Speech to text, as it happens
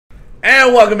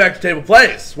And welcome back to Table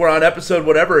Plays. We're on episode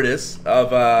whatever it is of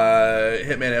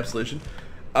Hitman Absolution.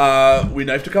 We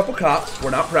knifed a couple cops. We're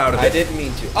not proud of it. I didn't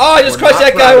mean to. Oh, I just crushed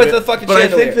that guy with the fucking chandelier.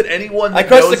 But I think that anyone that I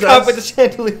crushed the knows cop us, with the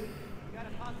chandelier.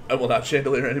 I will not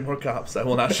chandelier any more cops. I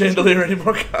will not chandelier any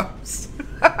more cops.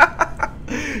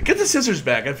 Get the scissors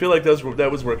back. I feel like that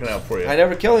was working out for you. I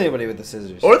never kill anybody with the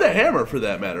scissors. Or the hammer, for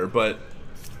that matter. But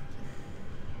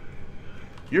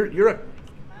you're a.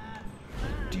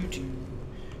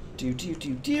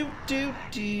 Really,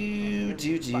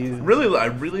 I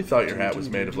really thought your hat was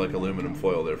made of like aluminum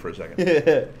foil there for a second.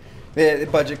 The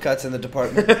budget cuts in the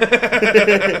department.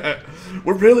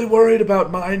 We're really worried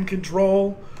about mind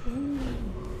control.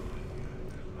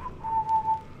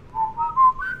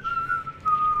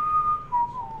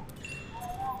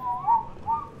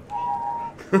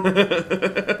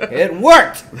 It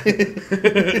worked.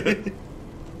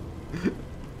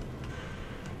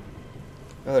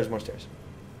 Oh, there's more stairs.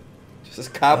 Just this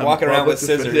cop walking around with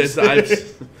scissors.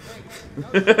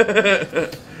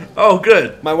 Oh,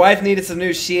 good. My wife needed some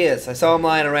new shears. I saw them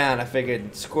lying around. I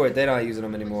figured, screw it, they're not using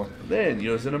them anymore. They ain't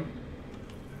using them.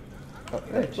 Oh,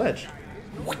 ledge.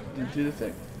 Do the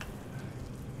thing.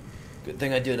 Good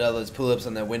thing I did all those pull-ups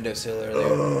on that windowsill earlier.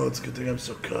 Oh, it's a good thing I'm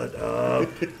so cut up.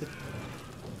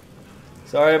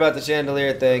 Sorry about the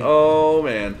chandelier thing. Oh,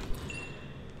 man.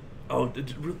 Oh,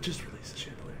 just release the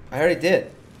chandelier. I already did.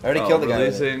 I already killed the guy.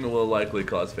 Releasing will likely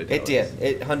cause fatality. It did.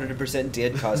 It 100%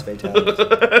 did cause fatality.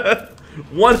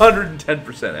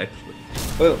 110%, actually.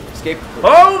 Oh, escape.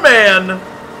 Oh, man!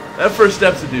 That first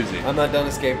step's a doozy. I'm not done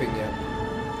escaping yet.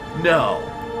 No.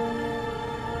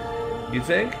 You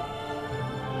think?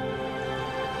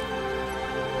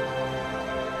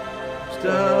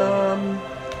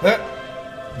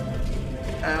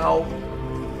 Ow.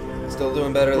 Still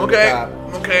doing better than the cop.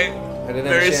 Okay.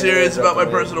 Very serious about my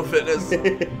personal fitness.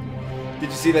 Did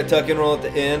you see that tuck and roll at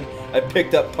the end? I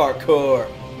picked up parkour.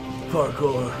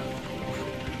 Parkour.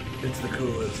 It's the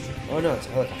coolest. Oh no, it's a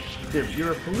helicopter. Dude,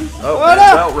 you're a police. Oh,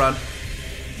 well, run.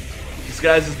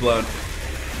 Disguise is blown.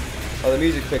 Oh, the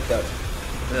music picked up.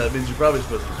 Yeah, that means you're probably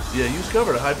supposed to. Yeah, use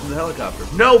cover to hide from the helicopter.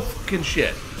 No fucking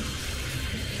shit.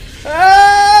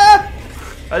 Ah!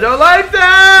 I don't like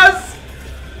this!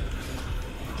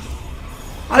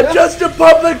 I'm just a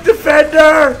public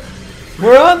defender!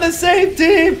 We're on the same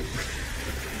team!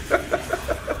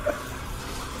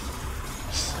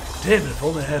 Damn it, if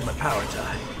only I had my power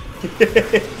tie.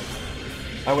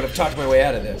 I would have talked my way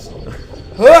out of this.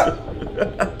 Oh,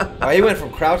 he went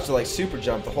from crouch to like super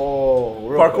jump the whole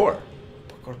real parkour.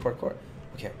 Parkour.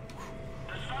 Okay.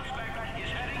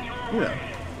 Yeah.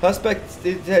 Suspect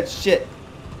had shit.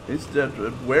 He's dead.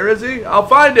 Where is he? I'll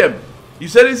find him. You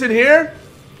said he's in here?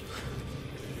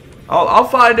 I'll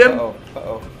find him.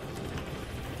 Uh-oh.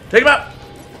 Take him out.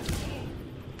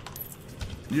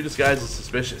 Your disguise is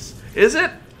suspicious. Is it?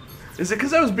 Is it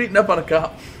because I was beating up on a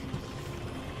cop?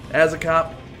 As a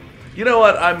cop? You know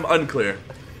what? I'm unclear.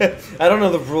 I don't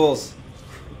know the rules.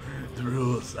 The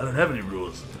rules. I don't have any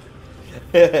rules.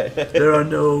 There are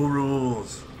no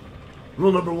rules.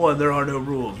 Rule number 1, there are no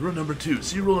rules. Rule number 2,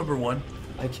 see rule number 1?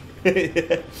 I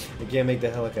can't make the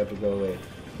helicopter go away.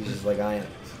 He's just like I am.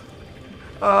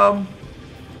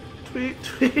 Tweet.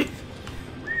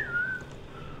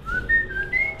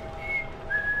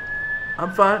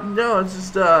 I'm fine. No, it's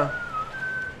just,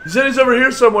 he said he's over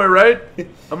here somewhere, right?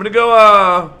 I'm gonna go,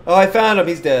 Oh, I found him.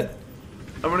 He's dead.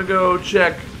 I'm gonna go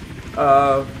check,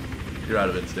 you're out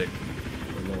of instinct.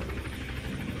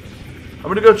 I'm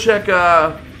gonna go check,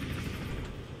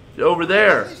 over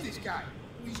there. Who is this guy?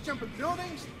 He's jumping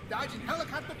buildings, dodging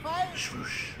helicopter fire?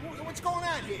 What's going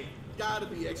on here? Gotta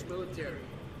be ex-military.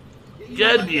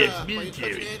 Gotta be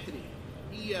ex-military.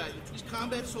 He's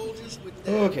combat soldiers with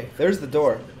Okay, there's the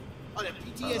door. Oh, that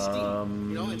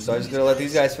PTSD. So I'm just gonna let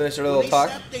these guys finish their little talk.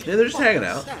 Yeah, they're just hanging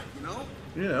out.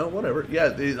 You know, whatever.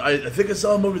 Yeah, I think I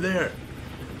saw him over there.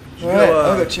 Alright,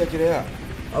 I'll go check it out.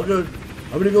 I'm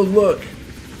gonna go look.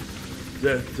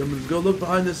 Yeah, I'm gonna go look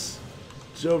behind this.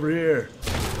 It's over here.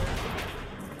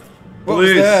 What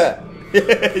was that?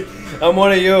 I'm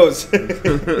one of yours.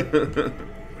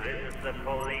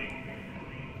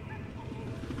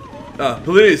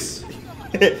 Police.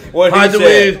 What Hide he the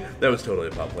said. weed. That was totally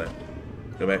a pop plan.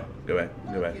 Go back.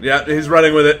 Yeah, he's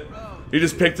running with it. He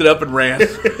just picked it up and ran.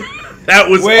 That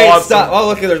was awesome. Stop. Oh,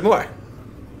 look, there's more.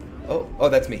 Oh,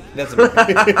 that's me. That's me.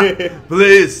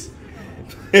 Police.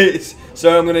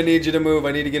 Sir, I'm gonna need you to move.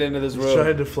 I need to get into this room. He's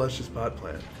trying to flush his pot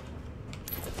plan.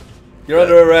 You're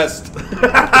under arrest.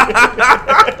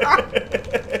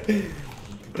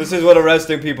 This is what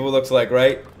arresting people looks like,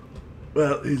 right?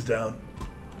 Well, he's down.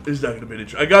 He's not going to be any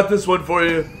trouble. I got this one for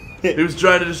you. He was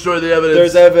trying to destroy the evidence.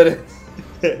 There's evidence.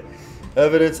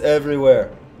 Evidence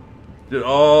everywhere. Did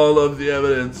all of the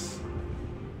evidence.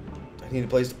 I need a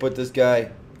place to put this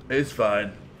guy. It's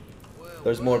fine.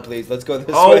 There's more, please. Let's go this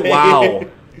way. Oh, wow.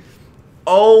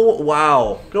 Oh,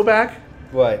 wow. Go back.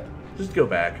 Why? Just go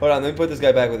back. Hold on, let me put this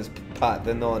guy back with his pot,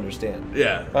 then they'll understand.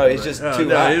 Yeah. Oh, he's just too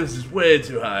no, high. he was just way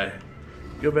too high.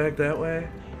 Go back that way,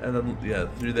 and then, yeah,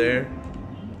 through there.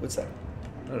 What's that?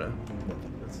 I don't know.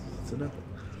 It's enough.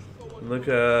 Look,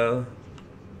 oh,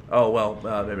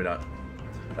 well, maybe not.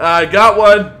 I got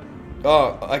one!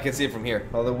 Oh, I can see it from here.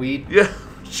 All the weed. Yeah.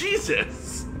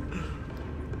 Jesus!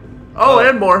 Oh,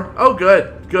 and more. Oh,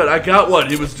 good. Good. I got one.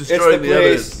 He was destroying the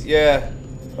evidence. Yeah.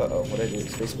 Uh-oh, what'd I do?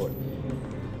 Spaceport.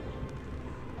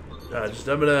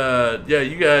 I'm gonna... Yeah,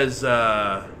 you guys,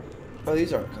 Oh,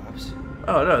 these aren't cops.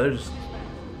 Oh, no, they're just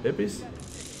hippies?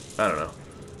 I don't know.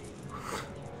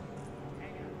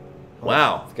 Oh,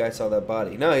 Wow. The guy saw that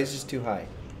body. No, he's just too high.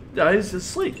 Yeah, he's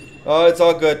asleep. Oh, it's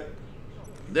all good.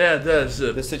 Yeah, that's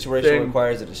a This situation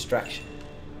requires a distraction.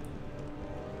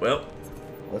 Well,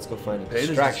 Let's go find a pain is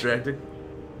distraction. distracting.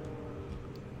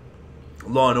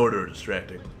 Law and order are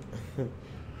distracting.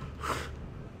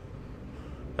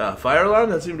 Fire alarm?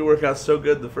 That seemed to work out so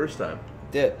good the first time.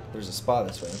 Did. There's a spa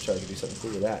this way. I'm sure I can do something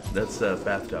cool with that. That's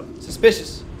bathtub.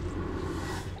 Suspicious.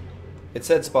 It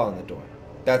said spa on the door.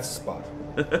 That's a spa.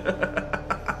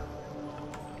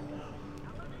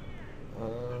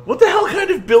 What the hell kind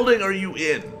of building are you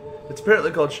in? It's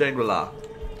apparently called Shangri-La.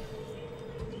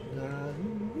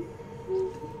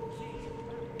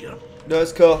 Get him. No,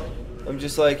 it's cool. I'm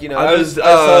just like, you know, I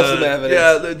saw some evidence.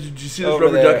 Yeah, did you see those over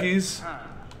rubber there. duckies?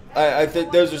 I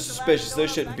think those are suspicious.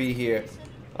 Those shouldn't be here.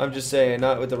 I'm just saying,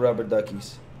 not with the rubber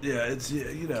duckies. Yeah, it's,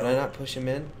 you know. Can I not push him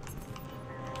in?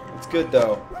 It's good,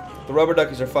 though. The rubber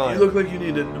duckies are fine. You look like you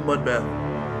need a mud bath.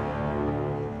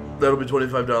 That'll be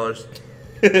 $25.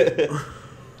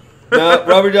 No,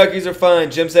 rubber duckies are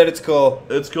fine. Jim said it's cool.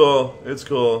 It's cool. It's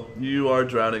cool. You are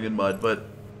drowning in mud, but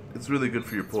it's really good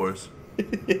for your pores.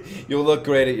 You'll look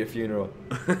great at your funeral.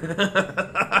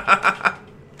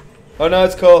 Oh, no,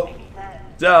 it's cool.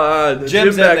 Jim's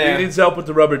in back. there. He needs help with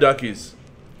the rubber duckies.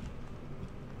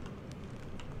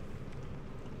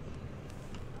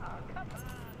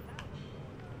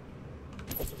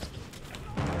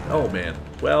 Oh, man.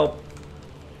 Well,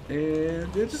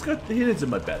 and it just got... He needs a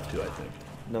mud bath, too, I think.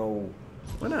 No.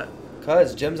 Why not?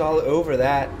 Cuz Jim's all over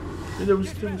that. Dude, there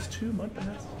was 2 mud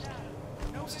baths.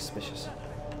 I'm suspicious.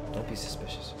 Don't be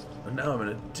suspicious. And now I'm in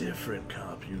a different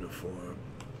cop uniform.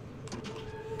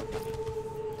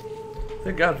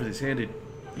 Thank God for these handy,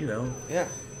 you know, Yeah.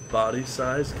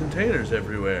 body-sized containers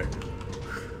everywhere.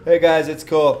 Hey guys, it's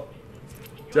cool.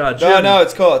 Jim, No,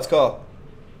 it's cool. It's cool.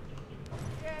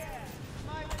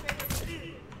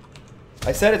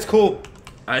 I said it's cool.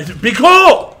 Be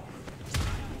cool!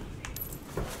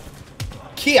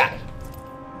 Kia.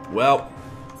 Well,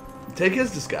 take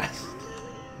his disguise.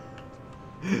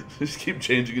 Just keep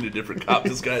changing into different cop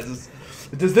disguises.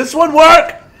 Does this one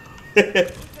work?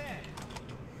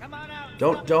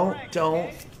 Don't.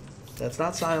 That's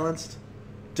not silenced.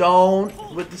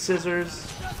 Don't with the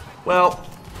scissors. Well,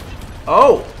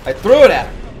 oh. I threw it at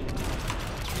him.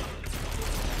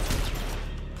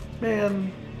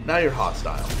 Man, now you're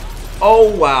hostile.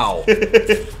 Oh, wow.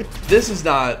 This is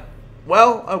not...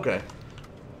 Well, okay.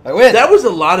 I win. That was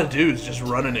a lot of dudes just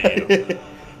running at you.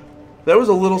 That was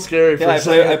a little scary for Yeah, a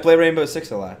second. I play Rainbow Six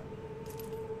a lot.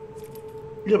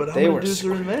 Yeah, but how They many were dudes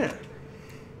are in there?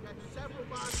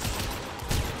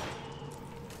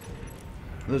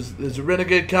 There's a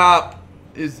renegade cop.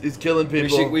 Is killing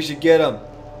people. We should get him.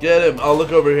 Get him. I'll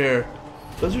look over here.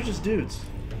 Those are just dudes.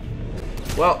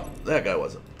 Well, that guy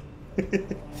wasn't.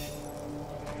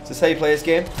 Is this how you play this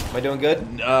game? Am I doing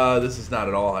good? This is not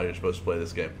at all how you're supposed to play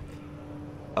this game.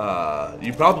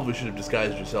 You probably should have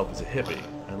disguised yourself as a hippie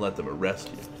and let them arrest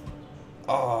you.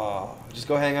 Oh, just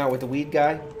go hang out with the weed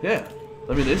guy? Yeah.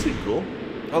 I mean, they seem cool.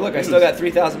 Oh, look, I still got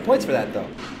 3,000 points for that, though.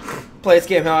 Play this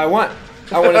game how I want.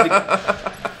 I want to be...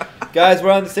 Guys,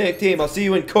 we're on the same team. I'll see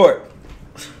you in court.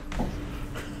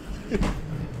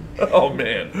 Oh,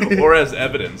 man. Or as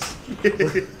evidence.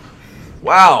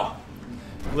 Wow.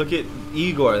 Look at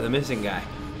Igor, the missing guy.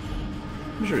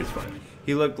 I'm sure he's fine.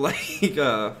 He looked like, it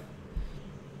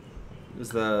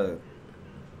was the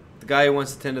guy who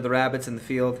wants to tend to the rabbits in the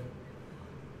field.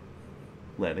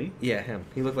 Lenny? Yeah, him.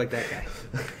 He looked like that guy.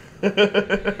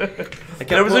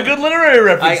 That was a good literary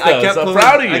reference, though, so I'm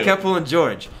proud of you. I kept pulling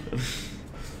George.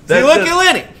 See, look at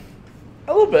Lenny!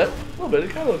 A little bit. It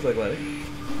kind of looks like Lenny.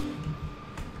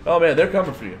 Oh, man, they're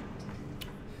coming for you.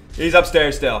 He's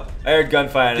upstairs still. I heard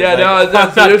gunfire. Yeah, no,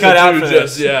 that's not cut out for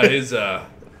this. Yeah, he's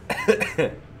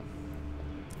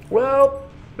Well,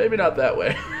 maybe not that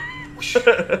way.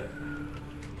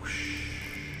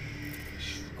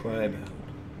 Crime.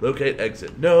 Locate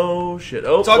exit. No shit.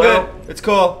 Oh, It's all well, good. It's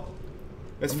cool.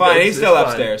 It's fine. He's still fine.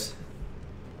 upstairs.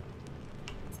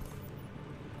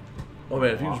 Oh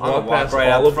man, if you just I'm walk gonna walk past right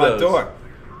all out the of front those. door.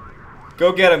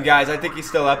 Go get him, guys. I think he's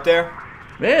still up there.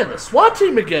 Man, the SWAT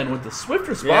team again with the swift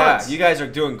response. Yeah, you guys are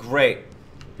doing great.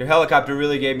 Your helicopter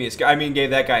really gave me a scare. I mean, gave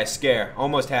that guy a scare.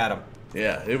 Almost had him.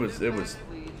 Yeah, it was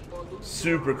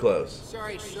super close.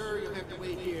 Sorry, sir, you'll have to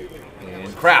wait here.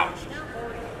 And crowd.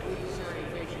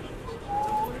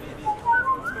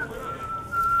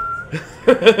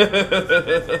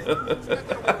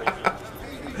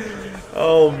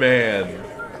 Oh man,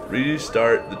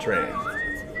 restart the train.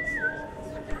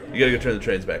 You gotta go turn the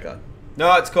trains back on.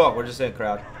 No, it's cool. We're just in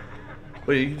crowd.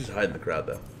 Wait, you can just hide in the crowd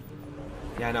though.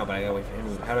 Yeah, I know, but I gotta wait for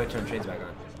him. How do I turn trains back on?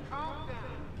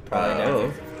 Probably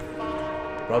down here.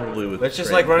 Probably with. Let's just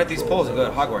train like run at these control. poles and go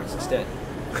to Hogwarts instead.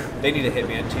 They need a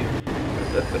hitman too.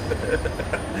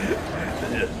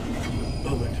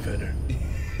 Oh, my defender.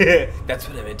 That's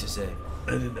what I meant to say.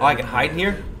 Oh, I can hide in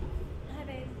here?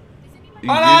 You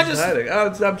Oh, no, can just- hiding. Oh,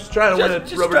 I'm just trying to win a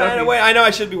Just rubber trying to ducky. wait. I know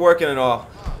I should be working and all.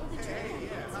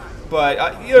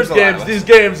 But there's a lot of us. These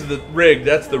games are the rigged.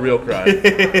 That's the real crime.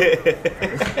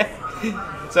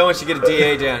 Someone should get a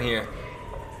DA down here.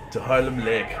 To Harlem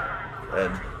Lake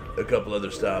and a couple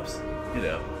other stops. You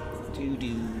know.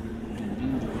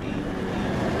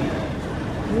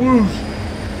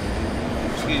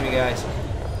 Excuse me, guys.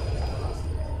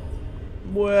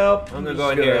 Well, I'm gonna just go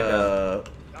in here and,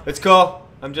 It's cool.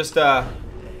 I'm just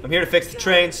I'm here to fix the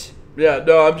trains. Yeah,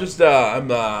 no, I'm just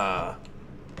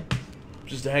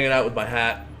just hanging out with my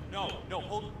hat. No,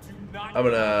 hold. Do not. I'm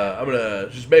gonna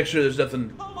just make sure there's nothing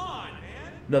Come on, man.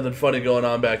 nothing funny going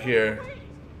on back here.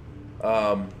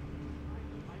 Oh,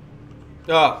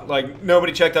 like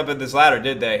nobody checked up at this ladder,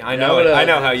 did they? I know I'm it. gonna- I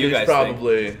know how you he's guys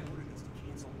think.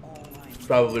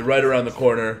 probably right around the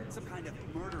corner.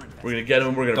 We're gonna get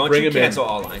him. We're gonna Don't bring you him cancel in.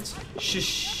 all lines.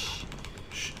 Shh.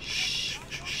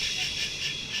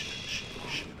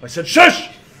 I said shush.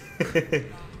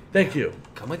 Thank you.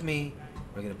 Come with me.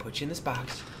 We're gonna put you in this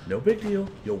box. No big deal.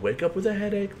 You'll wake up with a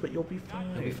headache, but you'll be fine.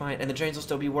 You'll be fine, and the trains will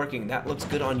still be working. That looks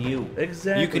good on you.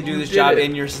 Exactly. You can do You this did job it.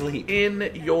 in your sleep.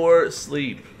 In your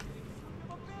sleep.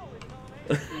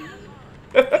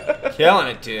 Killing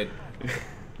it, dude.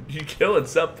 You killing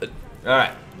something. All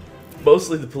right.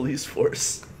 Mostly the police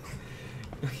force.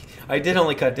 I did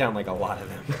only cut down like a lot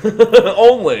of them.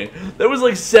 Only. There was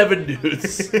like 7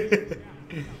 dudes.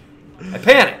 I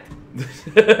panicked.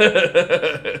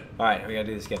 All right, we gotta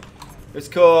do this again. It's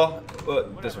cool.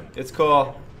 This one. It's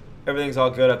cool. Everything's all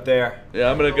good up there.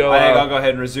 Yeah, I'm gonna go. I think I'll go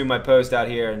ahead and resume my post out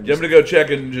here. And Yeah, I'm gonna go check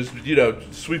and just, you know,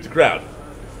 sweep the crowd.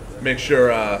 Make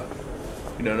sure,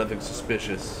 you know, nothing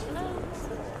suspicious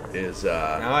is No,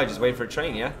 I just wait for a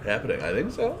train. Yeah. happening. I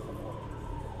think so.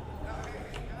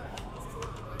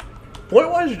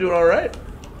 Point-wise, you're doing all right.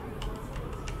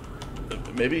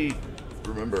 Maybe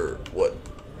remember what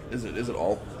is it? Is it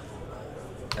all?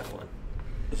 F1.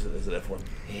 Is it F1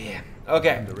 Yeah.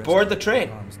 Okay. Board the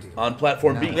train. on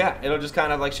platform B? Yeah, it'll just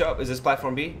kind of like show up. Is this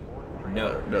platform B?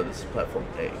 No. No, this is platform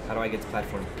A. How do I get to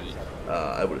platform B?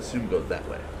 I would assume go that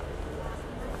way.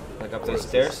 Like up Or those is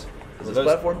stairs? Is this Those-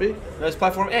 platform B? No, it's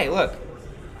platform A. Look.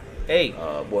 A.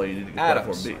 Well, you need to get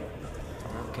Adams. platform B.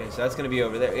 Okay, so that's gonna be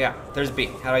over there. Yeah. There's B.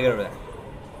 How do I get over there?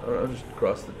 I don't know, just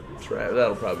cross the track.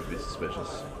 That'll probably be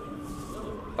suspicious.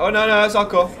 Oh no, that's all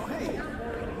cool.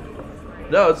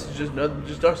 No, it's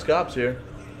just us cops here.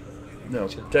 No,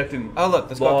 protecting Oh look,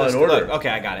 let's go law up and those. order. Look, okay,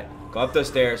 I got it. Go up those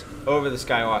stairs, over the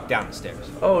skywalk, down the stairs.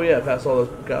 Oh yeah, past all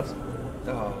those cops.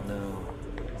 Oh no.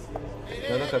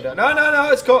 No, don't come down.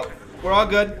 No, it's cool. We're all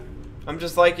good. I'm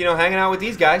just like, you know, hanging out with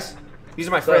these guys. These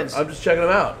are my So, friends. I'm just checking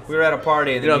them out. We were at a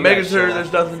party and You then know, making guys sure showed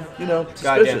there's up. nothing, you know, suspicious.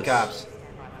 Goddamn cops.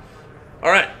 All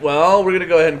right, well, we're gonna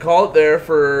go ahead and call it there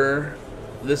for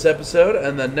this episode,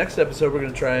 and then next episode we're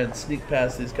gonna try and sneak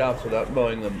past these cops without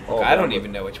mowing them all. I down don't with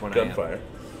even know which one I am. gunfire.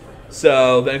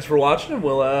 So thanks for watching, and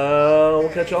we'll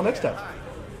catch y'all next time.